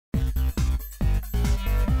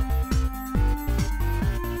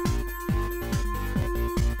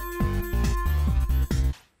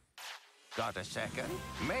about a second.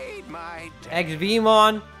 Made my day.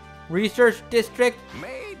 XVmon, Research District,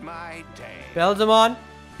 Made my day. Belzamon,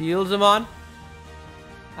 Beelzamon.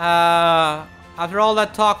 After all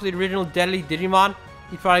that talk with the original Deadly Digimon,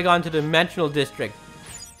 he's probably gone to the Dimensional District.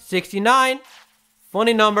 69.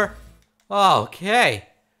 Funny number. Okay.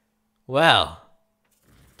 Well,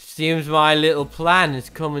 seems my little plan is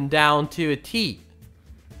coming down to a T.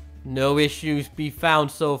 No issues be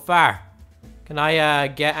found so far. Can I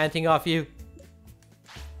get anything off you?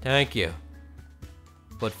 Thank you.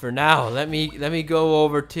 But for now, let me go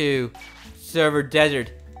over to Server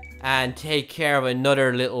Desert and take care of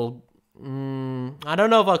another little I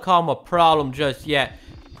don't know if I'll call him a problem just yet.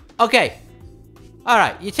 Okay.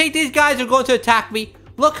 Alright, you think these guys are going to attack me?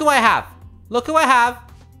 Look who I have. Look who I have.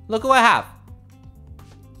 Look who I have.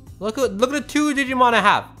 Look at the two Digimon I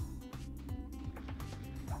have.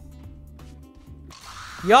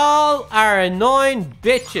 Y'all are annoying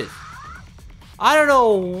bitches. I don't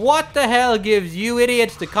know what the hell gives you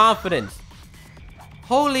idiots the confidence.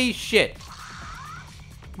 Holy shit.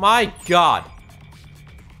 My god.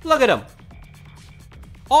 Look at them.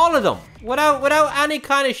 All of them. Without any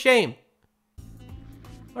kind of shame.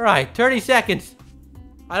 Alright, 30 seconds.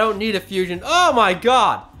 I don't need a fusion. Oh my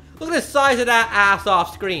god. Look at the size of that ass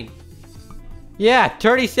off screen. Yeah,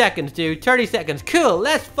 30 seconds, dude. 30 seconds. Cool,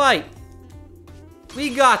 let's fight. We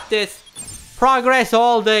got this. Progress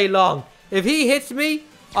all day long. If he hits me,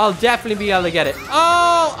 I'll definitely be able to get it.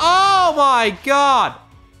 Oh my god.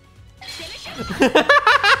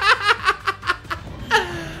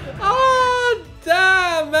 Oh,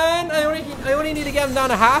 damn, man. I only need to get him down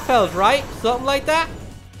to half health, right? Something like that.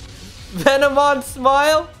 Venomon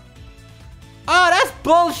smile. Oh, that's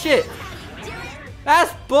bullshit.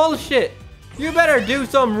 That's bullshit. You better do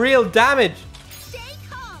some real damage.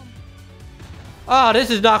 Oh, this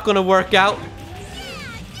is not gonna work out.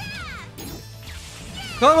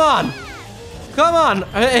 Come on. Come on.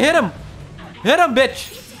 Hit him. Hit him,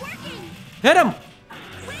 bitch. Hit him.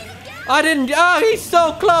 I didn't. Oh, he's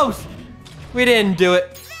so close. We didn't do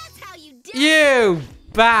it. You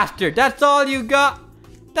bastard. That's all you got?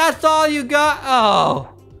 That's all you got? Oh.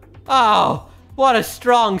 Oh. What a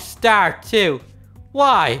strong start, too.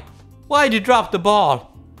 Why? Why'd you drop the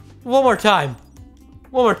ball? One more time.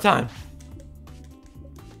 One more time.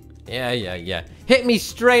 Yeah. Hit me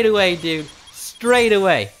straight away, dude. Straight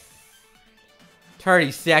away.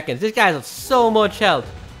 30 seconds. This guy has so much health.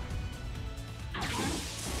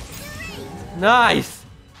 Nice.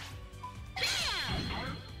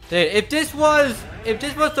 Dude, if this was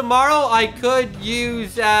tomorrow, I could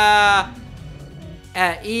use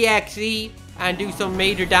EXE and do some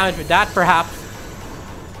major damage with that, perhaps.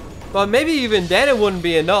 But maybe even then it wouldn't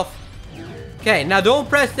be enough. Okay, now don't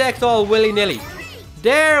press X all willy-nilly.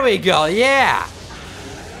 There we go, yeah.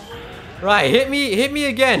 Right, hit me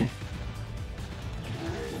again.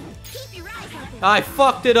 I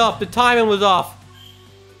fucked it up, the timing was off.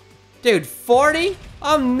 Dude, 40?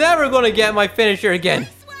 I'm never gonna get my finisher again.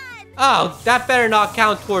 Oh, that better not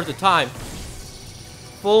count towards the time.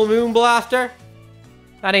 Full Moon Blaster?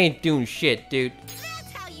 That ain't doing shit, dude.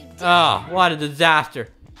 Oh, what a disaster.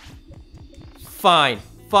 Fine,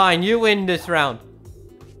 you win this round.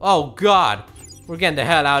 Oh god, we're getting the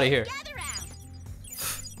hell out of here.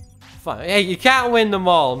 Fine. Hey, you can't win them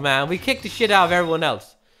all, man. We kicked the shit out of everyone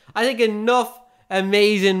else. I think enough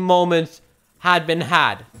amazing moments had been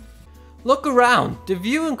had. Look around. The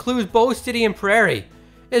view includes both city and prairie.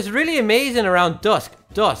 It's really amazing around dusk.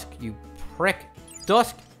 Dusk, you prick.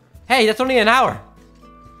 Dusk? Hey, that's only an hour.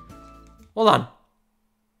 Hold on.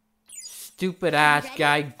 Stupid ass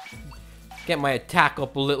guy. Get my attack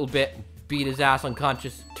up a little bit. Beat his ass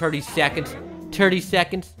unconscious. 30 seconds. 30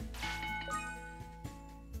 seconds.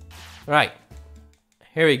 Right.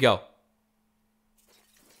 Here we go.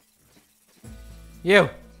 You.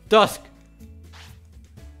 Dusk.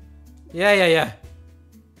 Yeah.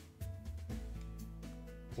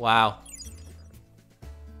 Wow.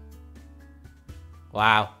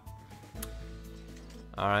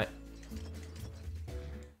 Alright.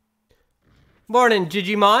 Morning,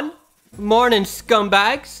 Digimon. Morning,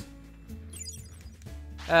 scumbags.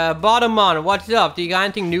 Bottomon, what's up? Do you got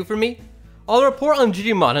anything new for me? I'll report on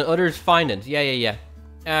Digimon and others' findings. Yeah.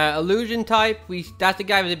 Illusion type. That's the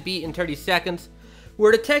guy with the beat in 30 seconds.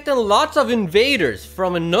 We're detecting lots of invaders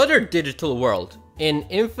from another digital world in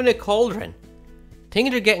Infinite Cauldron.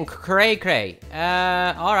 Things are getting cray-cray.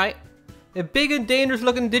 Alright. A big and dangerous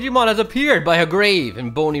looking Digimon has appeared by a grave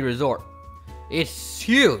in Boney Resort. It's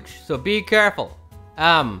huge, so be careful.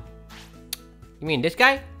 You mean this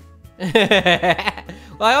guy?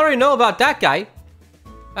 Well, I already know about that guy.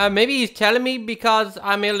 Maybe he's telling me because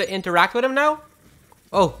I'm able to interact with him now?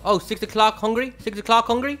 Oh, 6 o'clock hungry? 6 o'clock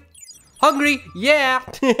hungry? Hungry, yeah!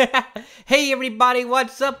 Hey everybody,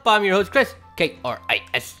 what's up? I'm your host Chris,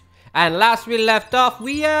 K-R-I-S. And last we left off,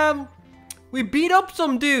 we beat up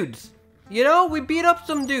some dudes. You know, we beat up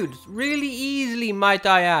some dudes. Really easily, might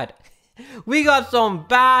I add. We got some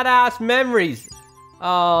badass memories.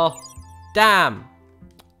 Oh, damn.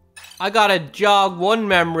 I gotta jog one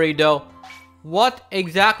memory though. What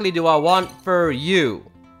exactly do I want for you?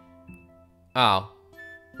 Oh,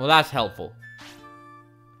 well that's helpful.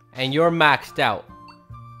 And you're maxed out.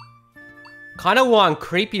 Kinda want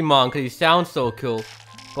Creepymon because he sounds so cool.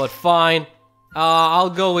 But fine. I'll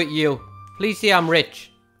go with you. Please say I'm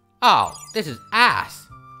rich. Oh, this is ass.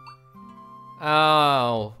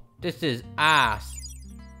 Oh, this is ass.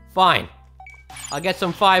 Fine. I'll get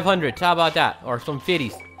some 500s. How about that? Or some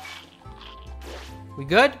 50s. We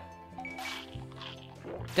good?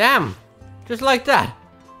 Damn. Just like that.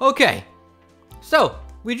 Okay. So,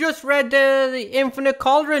 we just read the Infinite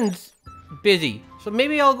Cauldrons busy. So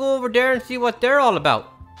maybe I'll go over there and see what they're all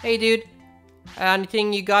about. Hey, dude.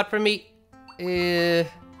 Anything you got for me?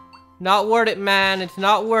 Not worth it, man. It's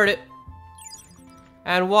not worth it.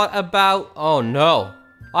 And what about... Oh, no.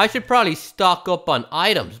 I should probably stock up on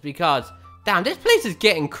items because... Damn, this place is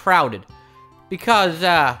getting crowded. Because,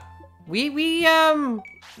 we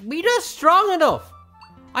just strong enough.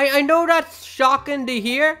 I know that's shocking to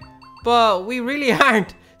hear, but we really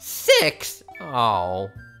aren't. 6? Oh.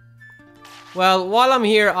 Well, while I'm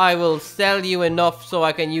here, I will sell you enough so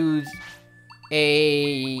I can use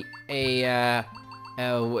a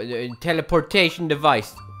teleportation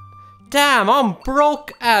device. Damn, I'm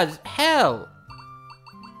broke as hell.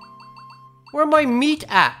 Where my meat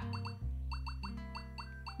at?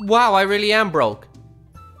 Wow, I really am broke.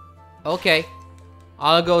 Okay.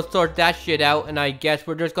 I'll go sort that shit out, and I guess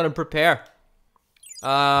we're just gonna prepare.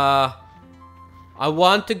 I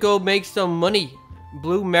want to go make some money.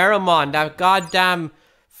 Blue Meramon, that goddamn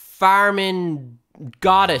farming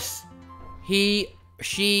goddess. He,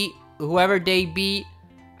 she, whoever they be,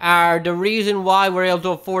 are the reason why we're able to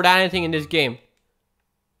afford anything in this game.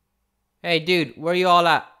 Hey, dude, where you all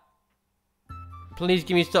at? Please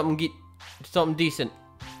give me something decent.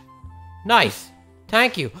 Nice.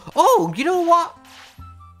 Thank you. Oh, you know what?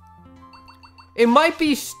 It might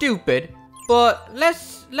be stupid, but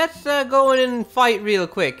let's go in and fight real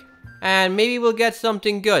quick. And maybe we'll get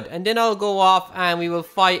something good. And then I'll go off and we will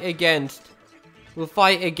fight against...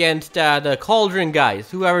 the cauldron guys,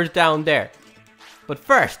 whoever's down there. But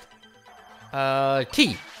first,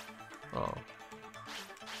 T. Oh.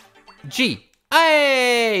 G.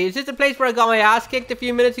 Hey! Is this the place where I got my ass kicked a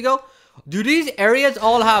few minutes ago? Do these areas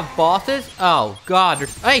all have bosses? Oh god,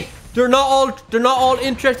 hey! They're not all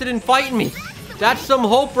interested in fighting me. That's some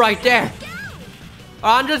hope right there.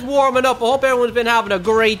 I'm just warming up. I hope everyone's been having a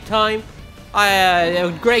great time.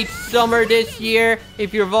 A great summer this year.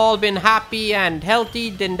 If you've all been happy and healthy,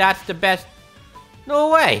 then that's the best. No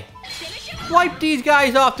way. Wipe these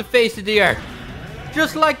guys off the face of the earth.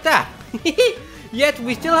 Just like that. Yet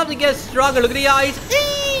we still have to get stronger. Look at the eyes.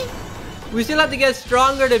 We still have to get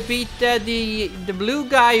stronger to beat the blue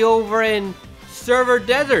guy over in Server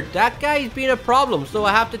Desert. That guy's been a problem, so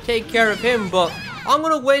I have to take care of him, but I'm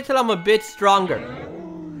gonna wait till I'm a bit stronger.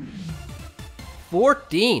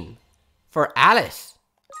 14 for Alice.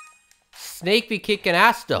 Snake be kicking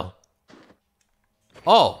ass though.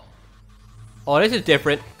 Oh, this is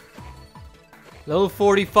different. Level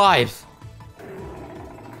 45s.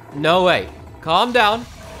 No way. Calm down.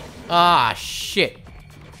 Ah, shit.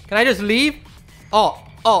 Can I just leave? Oh,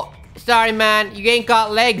 sorry man, you ain't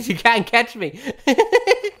got legs, you can't catch me.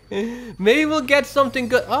 Maybe we'll get something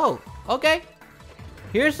good. Oh, okay.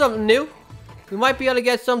 Here's something new. We might be able to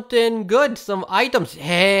get something good, some items.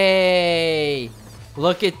 Hey,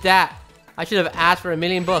 look at that. I should have asked for $1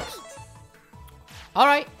 million bucks.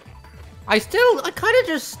 Alright. I kind of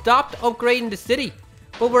just stopped upgrading the city.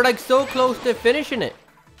 But we're like so close to finishing it.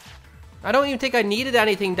 I don't even think I needed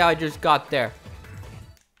anything that I just got there.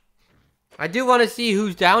 I do want to see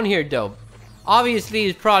who's down here though. Obviously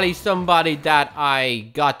it's probably somebody that I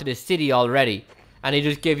got to the city already. And they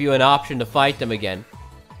just give you an option to fight them again.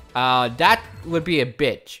 That would be a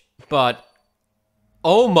bitch. But,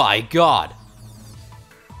 oh my god.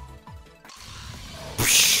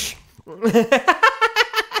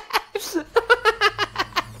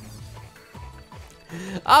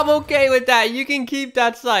 I'm okay with that. You can keep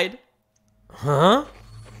that side. Huh?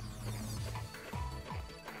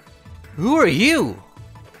 Who are you?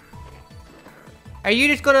 Are you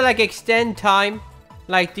just gonna like extend time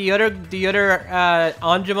like the other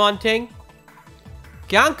Angemon thing?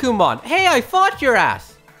 Gankumon. Hey, I fought your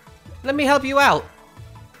ass. Let me help you out.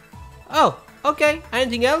 Oh, okay.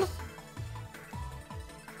 Anything else?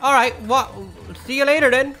 Alright, what? See you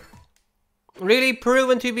later then. Really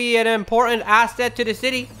proven to be an important asset to the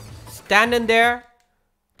city. Standing there,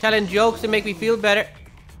 telling jokes to make me feel better.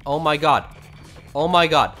 Oh my god. Oh my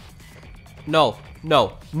god. No,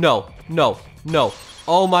 no, no, no, no.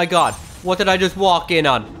 Oh my god. What did I just walk in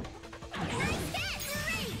on?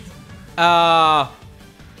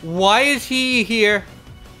 Why is he here?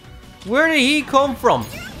 Where did he come from?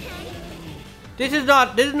 This is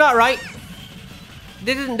not right.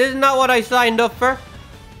 This is not what I signed up for.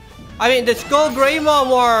 I mean, the Skull Greymon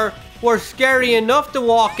were scary enough to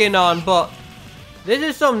walk in on, but this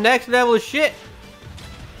is some next level shit.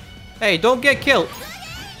 Hey, don't get killed.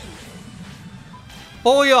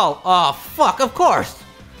 Oh, y'all. Oh, fuck, of course.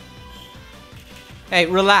 Hey,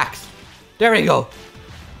 relax. There we go.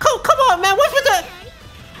 Come on, man. What's with the...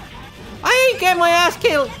 I ain't getting my ass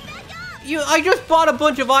killed. I just bought a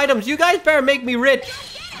bunch of items. You guys better make me rich.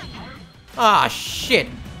 Ah, shit.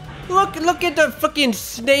 Look at the fucking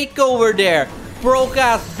snake over there. Broke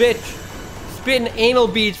ass bitch. Spitting anal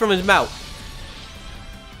beads from his mouth.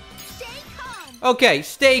 Stay calm. Okay,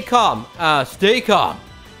 stay calm. Stay calm.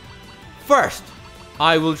 First,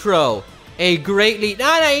 I will throw a greatly... Nah,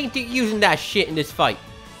 I ain't using that shit in this fight.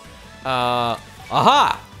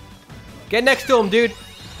 Aha! Get next to him, dude.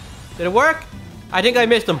 Did it work? I think I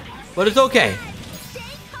missed him, but it's okay.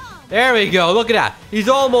 There we go, look at that. He's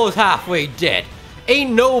almost halfway dead.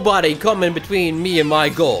 Ain't nobody coming between me and my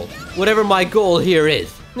goal. Whatever my goal here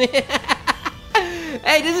is.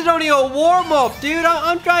 Hey, this is only a warm-up, dude.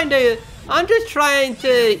 I'm just trying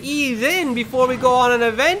to ease in before we go on an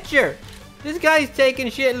adventure. This guy's taking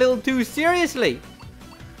shit a little too seriously.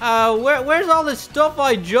 Where's all the stuff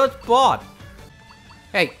I just bought?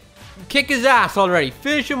 Hey, kick his ass already.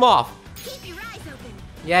 Finish him off. Keep your eyes open.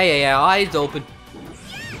 Yeah, eyes open.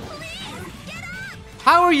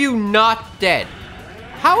 How are you not dead?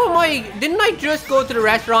 How am I... Didn't I just go to the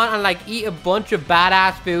restaurant and like eat a bunch of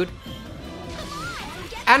badass food?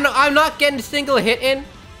 And I'm not getting a single hit in?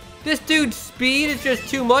 This dude's speed is just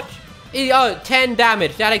too much. 10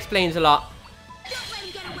 damage. That explains a lot.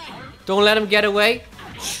 Don't let him get away.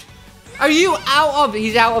 Are you out of...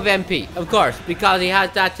 He's out of MP, of course. Because he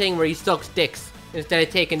has that thing where he sucks dicks instead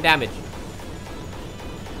of taking damage.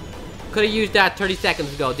 Could have used that 30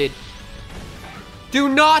 seconds ago, dude. Do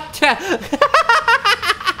not tell.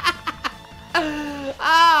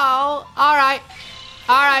 Oh, alright.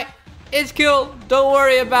 Alright. It's cool. Don't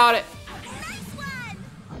worry about it.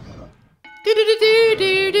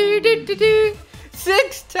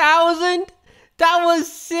 6,000? That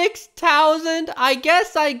was 6,000. I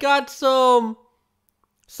guess I got some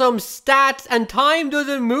stats, and time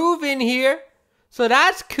doesn't move in here. So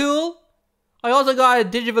that's cool. I also got a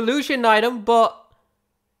Digivolution item, but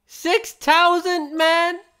 6,000,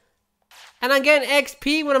 man. And I'm getting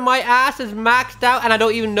XP when my ass is maxed out, and I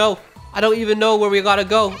don't even know. I don't even know where we gotta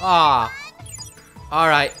go. Ah.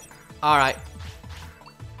 Alright. Alright.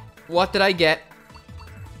 What did I get?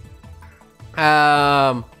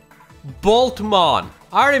 Boltmon.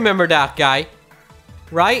 I remember that guy.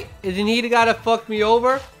 Right? Isn't he the guy that fucked me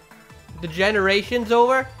over? The generations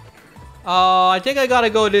over? I think I gotta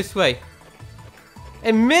go this way.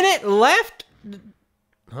 A minute left?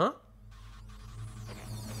 Huh?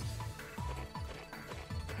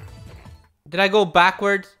 Did I go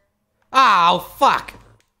backwards? Oh, fuck.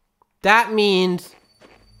 That means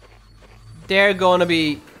they're gonna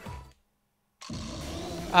be...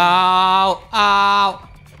 Oh, oh.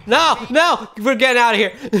 No, we're getting out of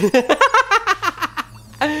here.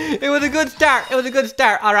 It was a good start. It was a good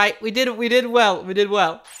start. All right, we did well. We did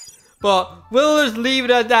well. But we'll just leave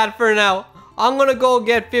it at that for now. I'm gonna go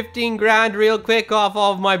get 15 grand real quick off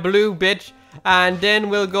of my blue bitch, and then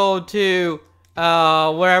we'll go to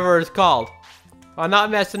wherever it's called. I'm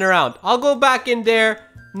not messing around. I'll go back in there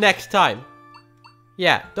next time.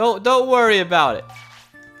 Yeah, don't worry about it.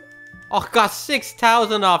 Oh, got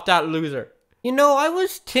 6,000 off that loser. You know, I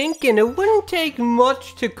was thinking it wouldn't take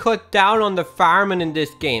much to cut down on the farming in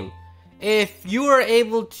this game. If you were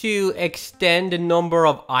able to extend the number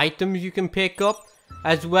of items you can pick up,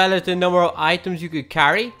 as well as the number of items you could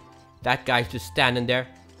carry. That guy's just standing there.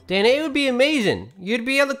 Then it would be amazing. You'd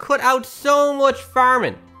be able to cut out so much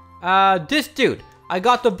farming. This dude, I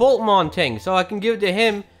got the Boltmon thing, so I can give it to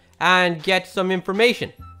him and get some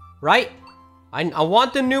information. Right? I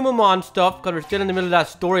want the Numamon stuff because we're still in the middle of that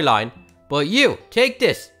storyline. But you, take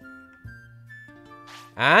this.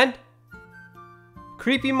 And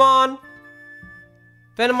Creepymon.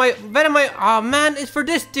 Venomite. Oh man, it's for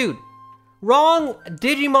this dude. Wrong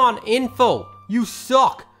Digimon info. You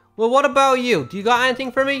suck. Well, what about you? Do you got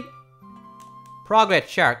anything for me? Progress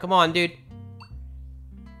chart. Come on, dude.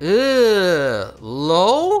 Ugh.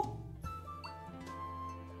 Low?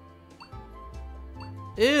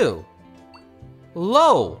 Ew.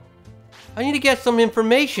 Low. I need to get some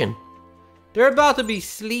information. They're about to be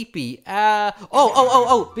sleepy.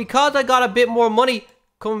 Because I got a bit more money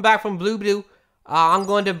coming back from Blue Blue, I'm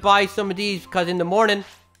going to buy some of these because in the morning,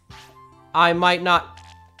 I might not.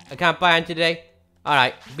 I can't buy any today.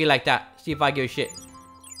 Alright, be like that. See if I give a shit.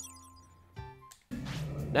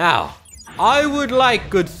 Now, I would like,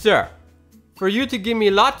 good sir, for you to give me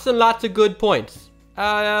lots and lots of good points.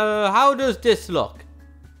 How does this look?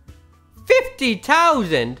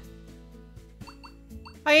 50,000?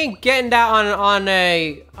 I ain't getting that on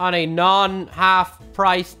a non-half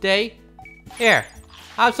price day. Here,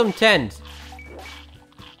 have some 10s.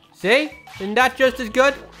 See? Isn't that just as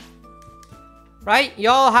good? Right?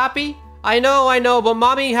 Y'all happy? I know, but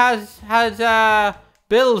mommy has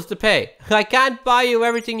bills to pay. I can't buy you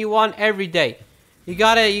everything you want every day. You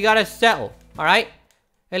gotta settle, alright?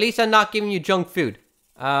 At least I'm not giving you junk food.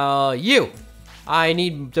 I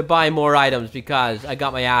need to buy more items because I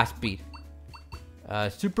got my ass beat.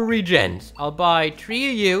 Super regens. I'll buy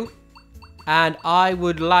 3 of you. And I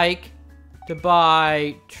would like to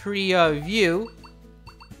buy 3 of you.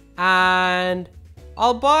 And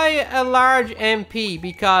I'll buy a large MP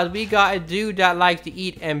because we got a dude that likes to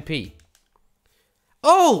eat MP.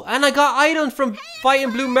 Oh, and I got items from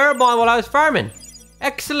fighting Blue Maribon while I was farming.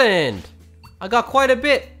 Excellent. I got quite a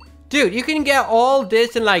bit. Dude, you can get all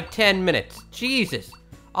this in like 10 minutes. Jesus.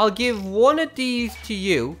 I'll give 1 of these to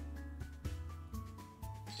you.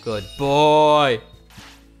 Good boy.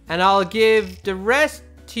 And I'll give the rest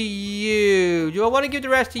to you. Do I want to give the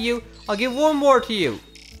rest to you? I'll give 1 more to you.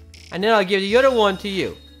 And then I'll give the other 1 to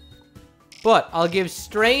you. But I'll give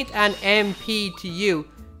strength and MP to you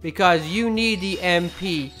because you need the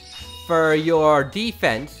MP for your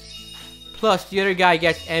defense. Plus the other guy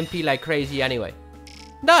gets MP like crazy anyway.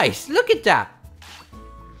 Nice, look at that.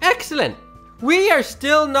 Excellent. We are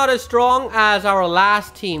still not as strong as our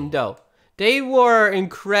last team though. They were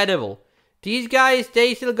incredible. These guys,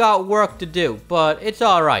 they still got work to do, but it's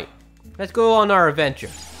alright. Let's go on our adventure.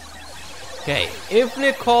 Okay,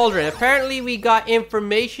 Infinite Cauldron. Apparently we got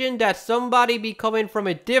information that somebody be coming from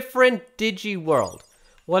a different Digi World.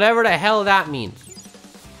 Whatever the hell that means.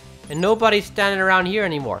 And nobody's standing around here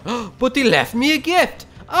anymore. But they left me a gift.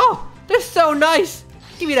 Oh, they're so nice.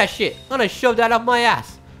 Give me that shit. I'm gonna shove that up my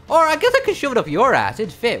ass. Or I guess I could shove it up your ass.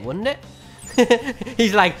 It'd fit, wouldn't it?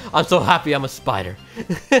 He's like, I'm so happy I'm a spider.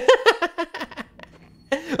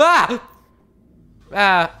 Hello?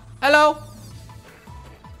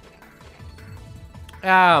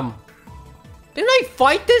 Didn't I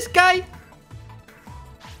fight this guy?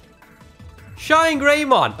 Shine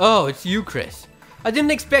Greymon. Oh, it's you, Chris. I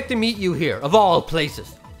didn't expect to meet you here, of all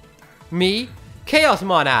places. Me?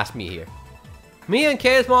 Chaosmon asked me here. Me and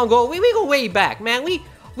Chaosmon we go way back, man.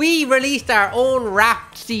 We released our own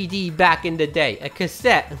rap CD back in the day, a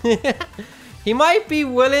cassette. He might be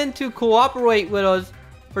willing to cooperate with us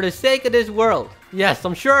for the sake of this world. Yes,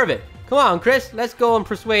 I'm sure of it. Come on, Chris, let's go and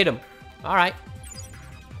persuade him. Alright.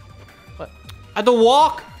 What? I have to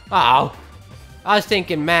walk? Oh, I was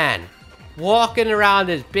thinking, man, walking around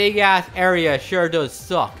this big ass area sure does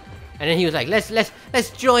suck. And then he was like, let's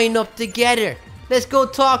join up together. Let's go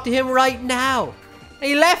talk to him right now. And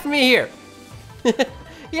he left me here.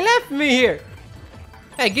 He left me here.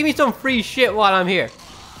 Hey, give me some free shit while I'm here.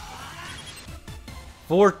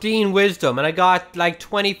 14 wisdom, and I got like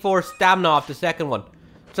 24 stamina off the second one.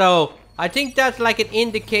 So, I think that's like an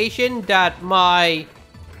indication that my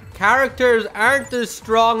characters aren't as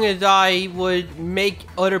strong as I would make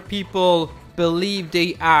other people believe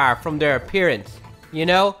they are from their appearance. You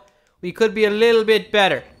know? We could be a little bit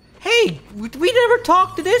better. Hey, we never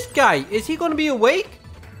talked to this guy. Is he going to be awake?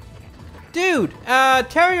 Dude,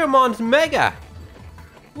 Terriermon's Mega.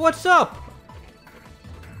 What's up?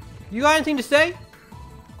 You got anything to say?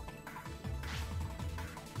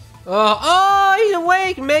 Oh, he's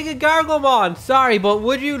awake, MegaGargomon. Sorry, but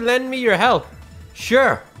would you lend me your help?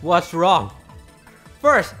 Sure, what's wrong?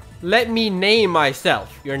 First, let me name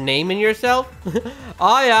myself. You're naming yourself?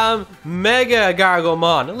 I am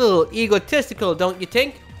MegaGargomon. A little egotistical, don't you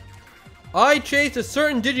think? I chased a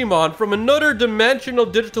certain Digimon from another dimensional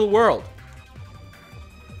digital world.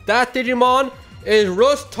 That Digimon is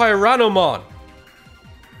RustTyranomon.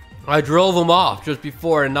 I drove him off just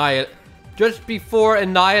before annihilated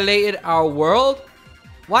our world?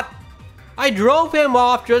 What? I drove him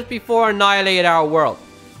off just before annihilated our world.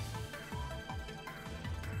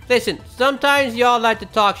 Listen, sometimes y'all like to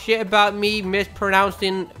talk shit about me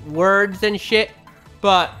mispronouncing words and shit.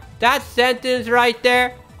 But that sentence right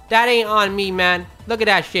there, that ain't on me, man. Look at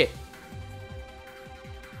that shit.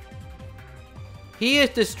 He is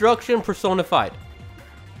destruction personified.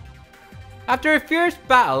 After a fierce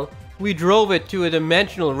battle, we drove it to a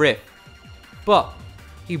dimensional rift. But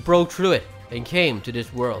he broke through it and came to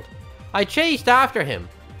this world. I chased after him,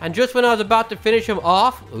 and just when I was about to finish him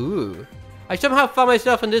off, I somehow found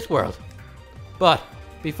myself in this world. But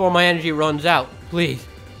before my energy runs out, please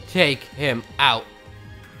take him out.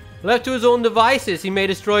 Left to his own devices, he may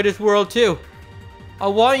destroy this world too. I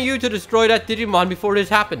want you to destroy that Digimon before this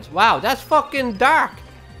happens. Wow, that's fucking dark.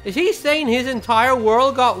 Is he saying his entire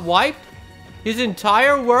world got wiped? His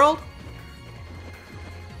entire world?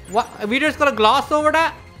 What? Are we just gonna gloss over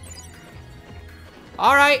that?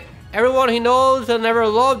 Alright, everyone he knows and never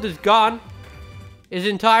loved is gone. His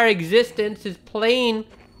entire existence, his plane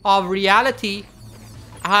of reality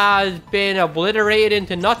has been obliterated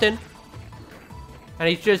into nothing. And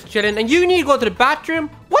he's just chilling. And you need to go to the bathroom?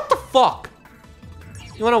 What the fuck?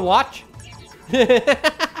 You wanna watch?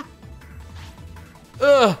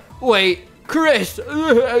 Wait, Chris.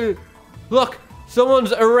 Look,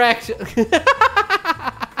 someone's erect.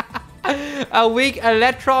 A weak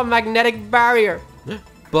electromagnetic barrier.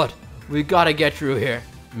 But we gotta get through here.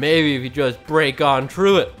 Maybe if you just break on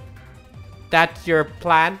through it. That's your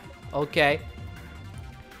plan? Okay.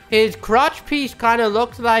 His crotch piece kind of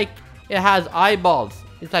looks like it has eyeballs.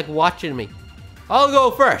 It's like watching me. I'll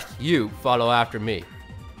go first. You follow after me.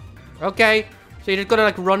 Okay. So you're just gonna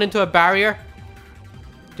like run into a barrier?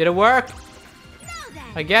 Did it work?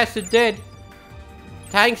 I guess it did.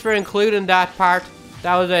 Thanks for including that part.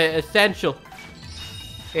 That was essential.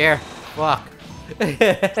 Here. Fuck.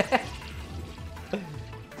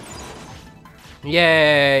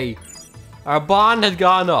 Yay. Our bond has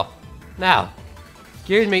gone up. Now.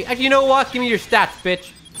 Excuse me. Actually, you know what? Give me your stats,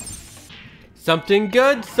 bitch. Something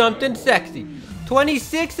good, something sexy.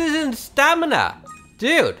 26 is in stamina.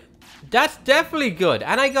 Dude, that's definitely good.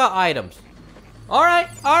 And I got items.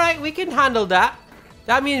 Alright, we can handle that.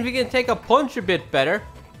 That means we can take a punch a bit better.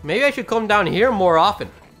 Maybe I should come down here more often.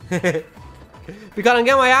 Because I'm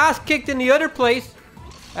getting my ass kicked in the other place.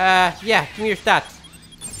 Yeah, give me your stats.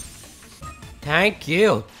 Thank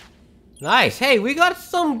you. Nice. Hey, we got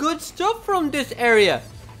some good stuff from this area.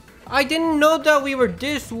 I didn't know that we were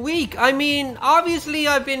this weak. I mean, obviously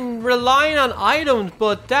I've been relying on items,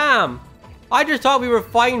 but damn. I just thought we were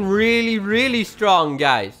fighting really, really strong,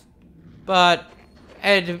 guys. But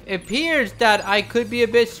it appears that I could be a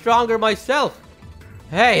bit stronger myself.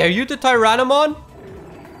 Hey, are you the Tyranomon?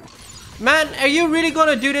 Man, are you really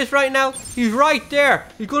gonna do this right now? He's right there.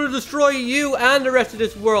 He's gonna destroy you and the rest of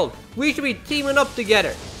this world. We should be teaming up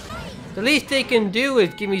together. The least they can do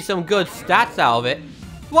is give me some good stats out of it.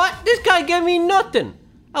 What? This guy gave me nothing.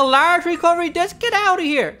 A large recovery disc? Get out of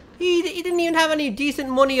here. He didn't even have any decent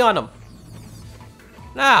money on him.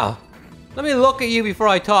 Now, let me look at you before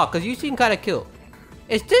I talk, because you seem kind of cool.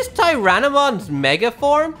 Is this Tyrannomon's mega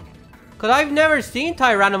form? Because I've never seen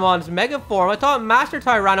Tyrannomon's mega form. I thought Master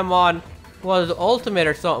Tyrannomon was ultimate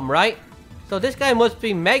or something, right? So this guy must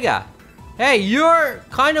be mega. Hey, you're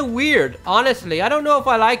kind of weird, honestly. I don't know if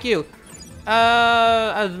I like you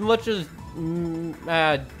as much as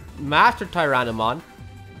Master Tyrannomon.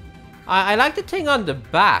 I like the thing on the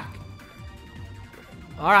back.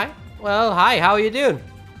 Alright. Well, hi. How are you doing?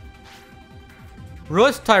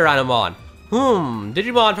 RustTyranomon.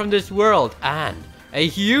 Digimon from this world. And a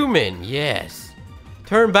human, yes.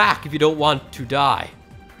 Turn back if you don't want to die.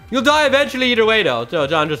 You'll die eventually either way, though. So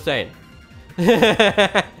I'm just saying.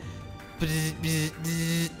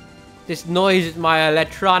 This noise is my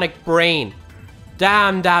electronic brain.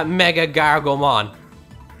 Damn that MegaGargomon.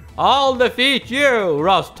 I'll defeat you,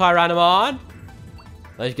 RustTyranomon.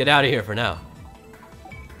 Let's get out of here for now.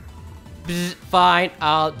 Fine,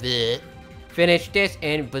 I'll finish this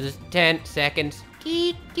in 10 seconds.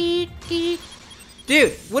 Dude,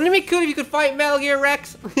 wouldn't it be cool if you could fight Metal Gear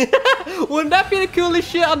Rex? Wouldn't that be the coolest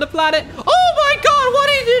shit on the planet? Oh my god, what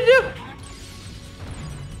did you do?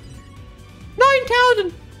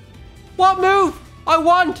 9,000! What move?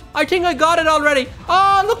 I think I got it already.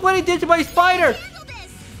 Oh, look what he did to my spider.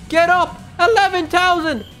 Get up.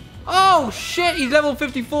 11,000. Oh shit, he's level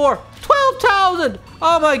 54. 12,000.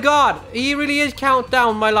 Oh my god, he really is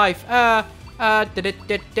countdown my life. I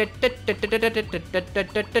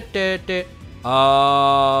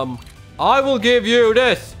will give you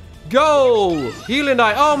this. Go. Healing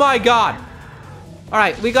eye. Oh my god. All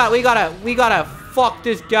right, we gotta fuck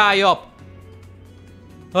this guy up.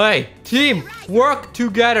 Hey, team, work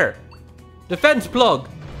together. Defense plug.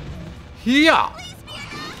 Yeah.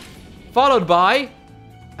 Followed by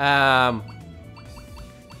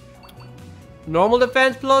normal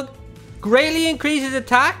defense plug. Greatly increases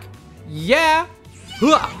attack. Yeah.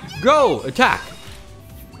 Go attack.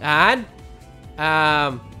 And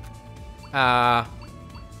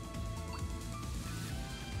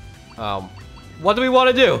what do we want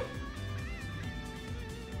to do?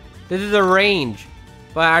 This is a range,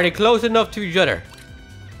 but are they close enough to each other?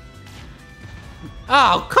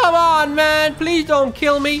 Oh, come on, man! Please don't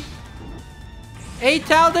kill me.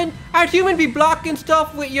 8,000? Aren't human be blocking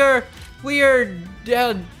stuff with your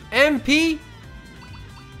MP?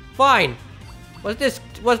 Fine. What's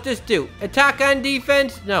this do? Attack and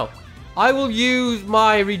defense? No. I will use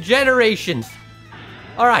my regenerations.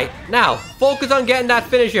 Alright, now, focus on getting that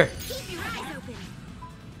finisher. Keep your eyes open.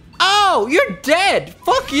 Oh, you're dead!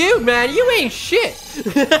 Fuck you, man! You ain't shit!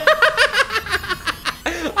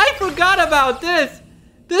 I forgot about this!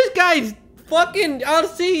 This guy's fucking... I'll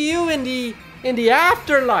see you in the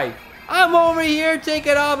afterlife. I'm over here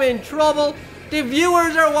taking off in trouble. The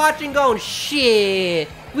viewers are watching going, shit!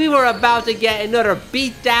 We were about to get another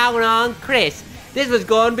beat down on Chris. This was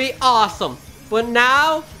going to be awesome. But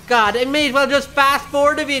now, God, I may as well just fast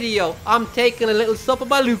forward the video. I'm taking a little sup of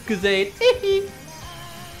my Lucozade.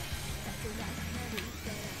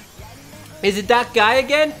 Is it that guy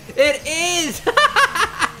again? It is!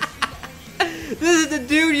 This is the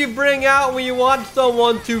dude you bring out when you want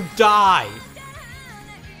someone to die.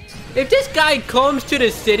 If this guy comes to the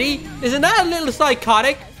city, isn't that a little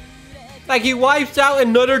psychotic? Like he wipes out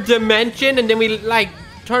another dimension and then we like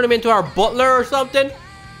turn him into our butler or something?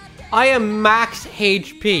 I am max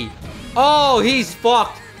HP. Oh, he's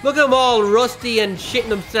fucked. Look at him all rusty and shitting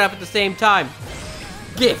himself at the same time.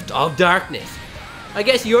 Gift of darkness. I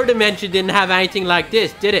guess your dimension didn't have anything like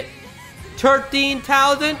this, did it?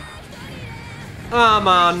 13,000? Come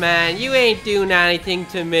on, man. You ain't doing anything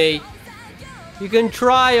to me. You can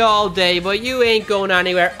try all day, but you ain't going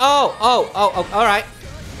anywhere. Oh, alright.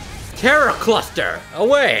 Terror cluster,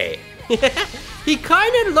 away. He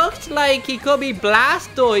kind of looks like he could be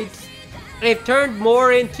Blastoids if turned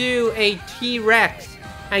more into a T-Rex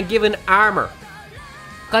and given armor.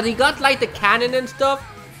 Because he got like the cannon and stuff.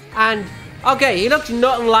 And, okay, he looks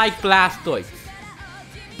nothing like Blastoids.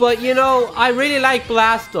 But, you know, I really like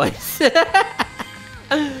Blastoids.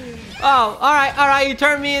 Oh, alright, you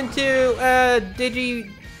turned me into,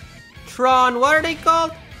 Digitron, what are they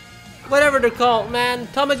called? Whatever they're called, man.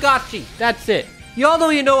 Tamagotchi, that's it. Y'all know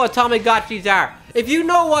you know what Tamagotchis are. If you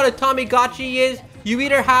know what a Tamagotchi is, you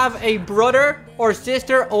either have a brother or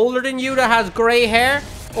sister older than you that has gray hair,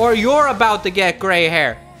 or you're about to get gray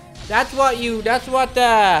hair. That's what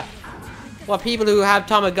people who have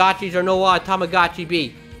Tamagotchis or know what a Tamagotchi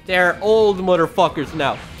be. They're old motherfuckers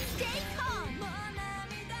now.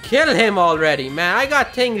 Kill him already, man. I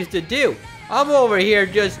got things to do. I'm over here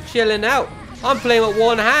just chilling out. I'm playing with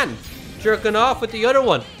one hand, jerking off with the other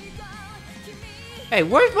one. Hey,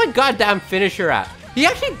 where's my goddamn finisher at? He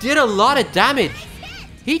actually did a lot of damage.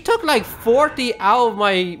 He took like 40 out of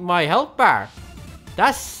my health bar.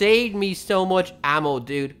 That saved me so much ammo,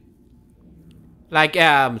 dude. Like,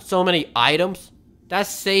 so many items. That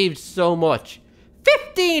saved so much.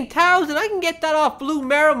 15,000! I can get that off Blue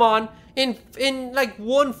Meramon in like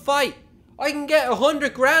one fight. I can get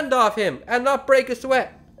 100 grand off him and not break a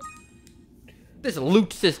sweat. This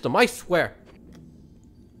loot system, I swear.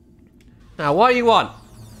 Now, what do you want?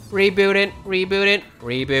 Rebooting,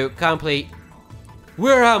 reboot complete.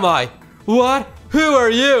 Where am I? What? Who are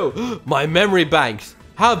you? My memory banks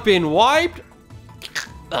have been wiped.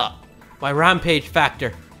 My rampage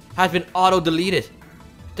factor has been auto-deleted.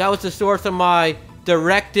 That was the source of my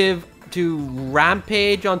directive to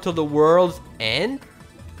rampage until the world's end?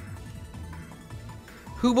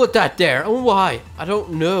 Who put that there and why? I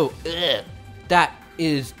don't know. Ugh. That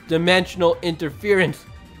is dimensional interference.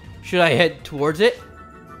 Should I head towards it?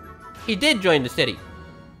 He did join the city.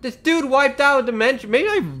 This dude wiped out a dimension.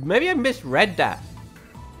 Maybe I misread that.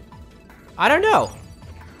 I don't know.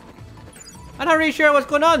 I'm not really sure what's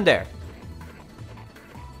going on there.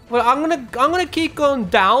 Well, I'm gonna keep going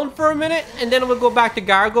down for a minute, and then we'll go back to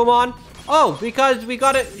Gargomon. Oh, because we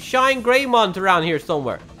got a Shine Greymon around here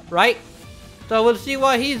somewhere, right? So we'll see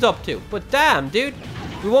what he's up to. But damn, dude,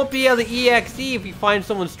 we won't be able to EXE if we find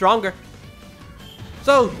someone stronger.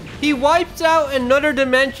 So he wipes out another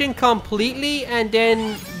dimension completely, and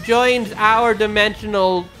then joins our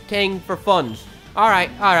dimensional thing for funds. All right.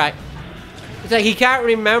 It's like he can't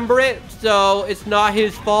remember it, so it's not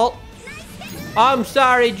his fault. I'm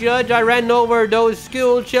sorry, Judge, I ran over those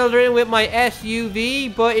school children with my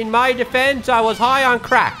SUV, but in my defense, I was high on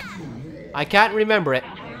crack. I can't remember it.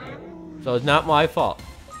 So it's not my fault.